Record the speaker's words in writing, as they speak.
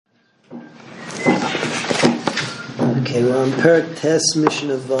Okay, we're on Perek Tes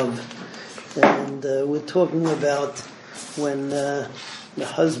Mishnah Vav, and we're talking about when the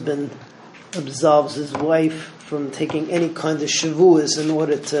husband absolves his wife from taking any kind of shavuos in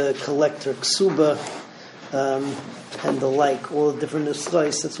order to collect her ksuba and the like, all the different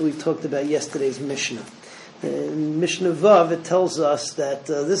usrais. That's what we talked about yesterday's Mishnah. In Mishnah Vav, it tells us that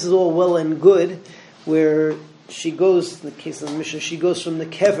this is all well and good, where she goes, in the case of the Mishnah, she goes from the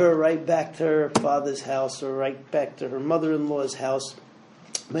kever right back to her father's house or right back to her mother-in-law's house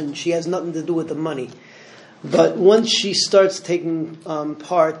when she has nothing to do with the money. But once she starts taking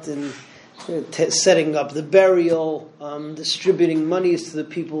part in setting up the burial, distributing monies to the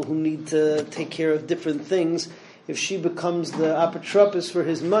people who need to take care of different things, if she becomes the apotropos for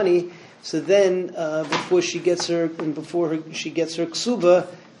his money, so then before she gets her ksuba,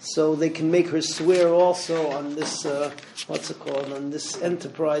 so they can make her swear also on this, on this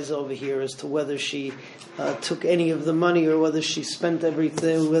enterprise over here as to whether she took any of the money or whether she spent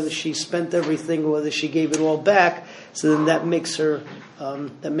everything, or whether she gave it all back. So then that makes her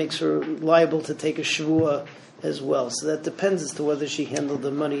liable to take a shavua as well. So that depends as to whether she handled the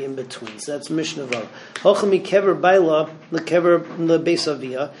money in between. So that's Mishnah Vav. Hochami kever baila lekever lebeis.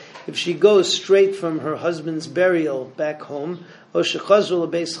 If she goes straight from her husband's burial back home, or if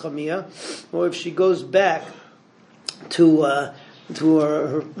she goes back to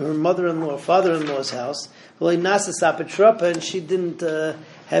her mother-in-law, father-in-law's house, and she didn't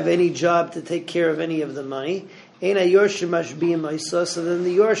have any job to take care of any of the money, so then the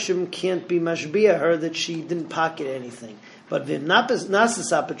Yorshim can't be mashbiah her that she didn't pocket anything. But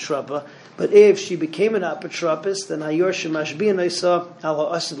if she became an apotropos, then Ayorshim mashbiah noisa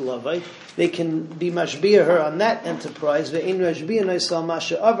ala asid lavai. They can be mashbiah her on that enterprise. Ve'in mashbiah noisa al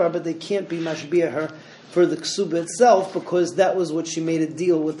masha avar, but they can't be mashbiah her for the ksuba itself, because that was what she made a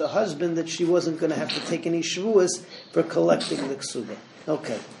deal with the husband, that she wasn't going to have to take any shavuos for collecting the ksuba.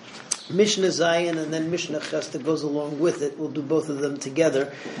 Okay. Mishnah Zayin and then Mishnah Ches that goes along with it. We'll do both of them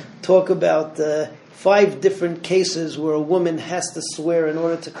together. Talk about 5 different cases where a woman has to swear in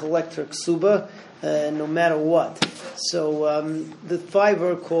order to collect her ksuba, no matter what. So the 5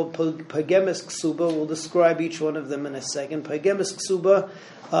 are called pagemes ksuba. We'll describe each one of them in a second. Pagemes ksuba,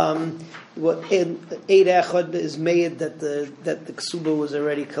 what 8 echad is made that the ksuba was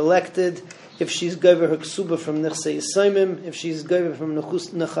already collected. If she's given her ksuba from nechsei yisaimim, if she's given from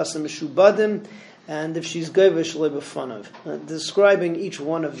nechasim mishubadim, and if she's given shlei b'fanav. Describing each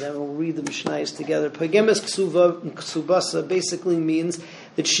one of them, we'll read the Mishnayos together. Pagemes ksubasa basically means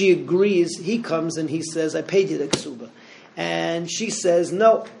that she agrees. He comes and he says, "I paid you the ksuba," and she says,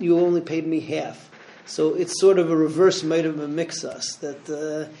 "No, you only paid me half." So it's sort of a reverse mitzvah mixas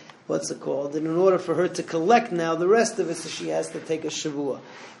that. And in order for her to collect now the rest of it, so she has to take a shavua.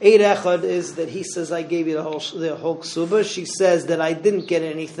 8 echad is that he says, "I gave you the whole ksuba." She says that I didn't get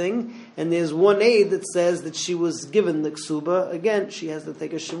anything, and there's 1 aid that says that she was given the ksuba. Again, she has to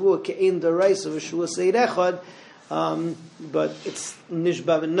take a shavua. Ke'ein daraisa v'shua 8 echad, but it's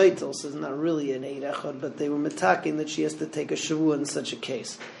nishba v'noitel, so it's not really an 8 echad, but they were metaking that she has to take a shavua in such a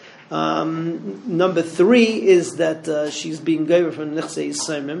case. Number 3 is that she's being given from nechsei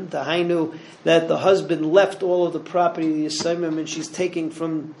yisaimim. Tahainu, that the husband left all of the property of the yisaimim and she's taking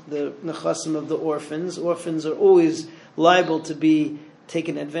from the nechasim of the orphans. Orphans are always liable to be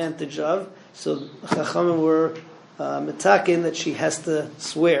taken advantage of. So Chachamim were metakin that she has to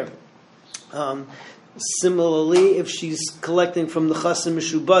swear. Similarly, if she's collecting from the nechasim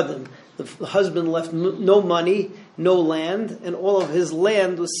mishubadim, the husband left no money, no land, and all of his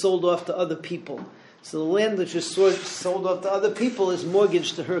land was sold off to other people. So the land that is sold off to other people is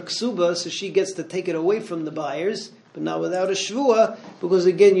mortgaged to her ksuba, so she gets to take it away from the buyers, but not without a shvua, because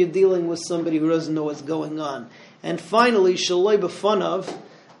again you're dealing with somebody who doesn't know what's going on. And finally, shaloi b'fanav,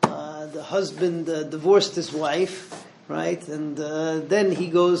 the husband divorced his wife, right? And then he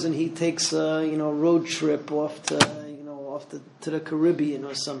goes and he takes a road trip off to the Caribbean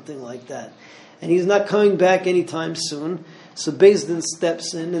or something like that. And he's not coming back anytime soon. So Beis Din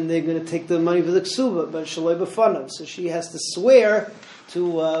steps in and they're going to take the money for the ksuba, but shaloi b'fanav. So she has to swear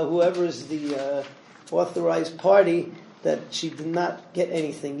to whoever is the authorized party that she did not get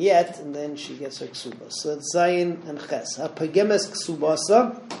anything yet, and then she gets her ksuba. So it's Zayin and Ches. Pagemes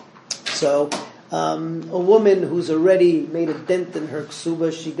ksubasa. So a woman who's already made a dent in her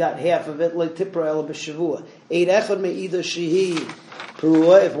ksuba, she got half of it, like tipra el b'shavua. 8 echad me'ida shehi.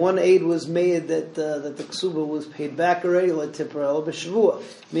 If 1 aid was made that the ksuba was paid back already, like tipra el b'shavua.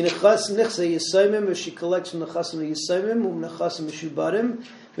 Minachas nechsei yisaimim, if she collects from the chasim yisaimim, u'mnechasim mishubadim,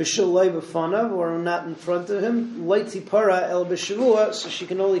 v'shalai b'fanav, or not in front of him, like tipara el b'shavua, so she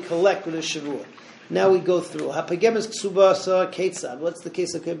can only collect with a shavua. Now we go through. Hapagemes ksubasa ketzad. What's the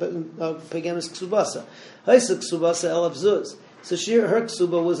case of pagemes ksubasa? Haisa ksubasa elav zuz. So her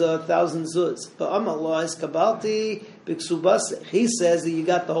ksuba was 1,000 zuz. But Amallah is kabalti b'ksubasa. He says that you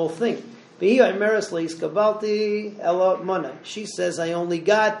got the whole thing. But here Imeris leis kabalti ela mana. She says I only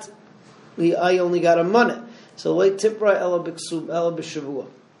got a mana. So late tipra ela b'shavua.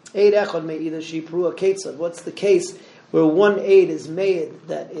 Eid echad may either she prua ketzad. What's the case where one aid is made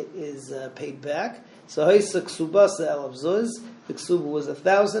that it is paid back? So haisa ksubasa elav zuz. The ksuba was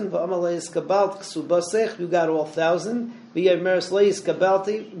 1,000. But Amalei is kabalt ksubasech. You got all 1,000. V'yameres leis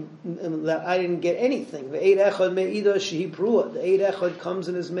kabalti that I didn't get anything. The eid echad may either shehi prua. The eid echad comes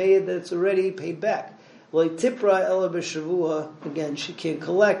and is made that it's already paid back. Like tipra ela b'shavua. Again, she can't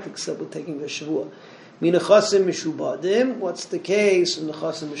collect except with taking a shavua. Minachasim mishubadim. What's the case in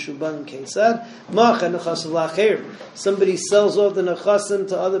nechasim mishubadim kesad? Macha nechasim lacher. Somebody sells off the nechasim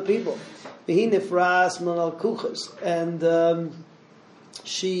to other people. V'hi nifras minal kuchas. And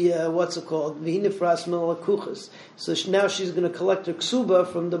she, what's it called? V'hi nifras minal kuchas. So now she's going to collect her ksuba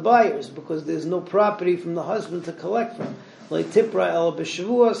from the buyers because there's no property from the husband to collect from. Like tipra el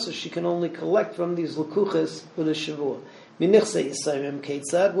b'shavua, so she can only collect from these lukuchas with a shavua. What's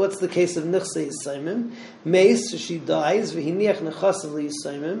the case of Nichse Yisayimim? Meis, so she dies, v'hiniach nechasim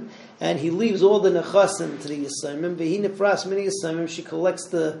li-Yisayimim, and he leaves all the nechasim to the Yisayimim, v'hinifras mini Yisayimim, she collects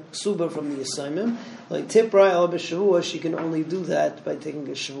the ksuba from the Yisayimim. Like tipra el b'shavua, she can only do that by taking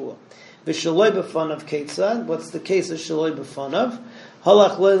a shavua. V'shaloi b'fanav ketzad, what's the case of shaloi b'fanav?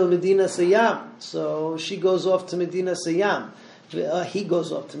 Halach leil Medina Sayam, so she goes off to Medina Sayam. He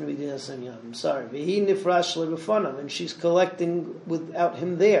goes off to Medina Sayam. I'm sorry. V'hi nifras lebefanam, and she's collecting without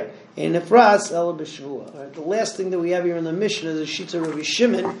him there. And nifras el b'shavua. All right. The last thing that we have here in the Mishnah is a shita Rabbi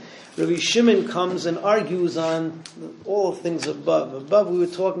Shimon. Rabbi Shimon comes and argues on all the things above. Above, we were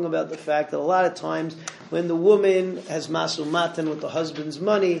talking about the fact that a lot of times when the woman has masu matan with the husband's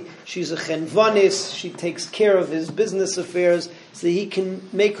money, she's a chenvanis. She takes care of his business affairs, so he can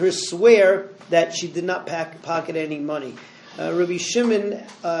make her swear that she did not pocket any money. Rabbi Shimon,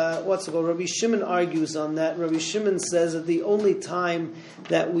 Rabbi Shimon argues on that. Rabbi Shimon says that the only time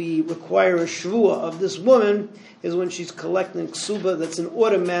that we require a shvua of this woman is when she's collecting ksuba. That's an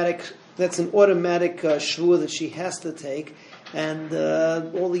automatic shvua that she has to take, and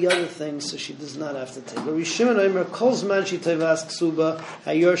all the other things, so she does not have to take. Rabbi Shimon Omer kol zman she tevas ksuba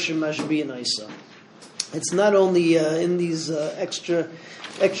hayorshim mashbi naisa. It's not only in these extra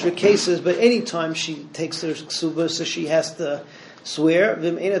cases, but any time she takes her ksuba, so she has to swear.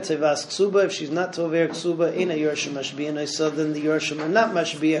 Vim ena tevas ksuba. If she's not tover ksuba, ena yorshim mashbiya. So then the yorshim are not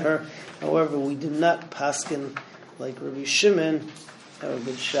mashbiya her. However, we do not paskin like Rabbi Shimon. Have a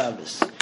good Shabbos.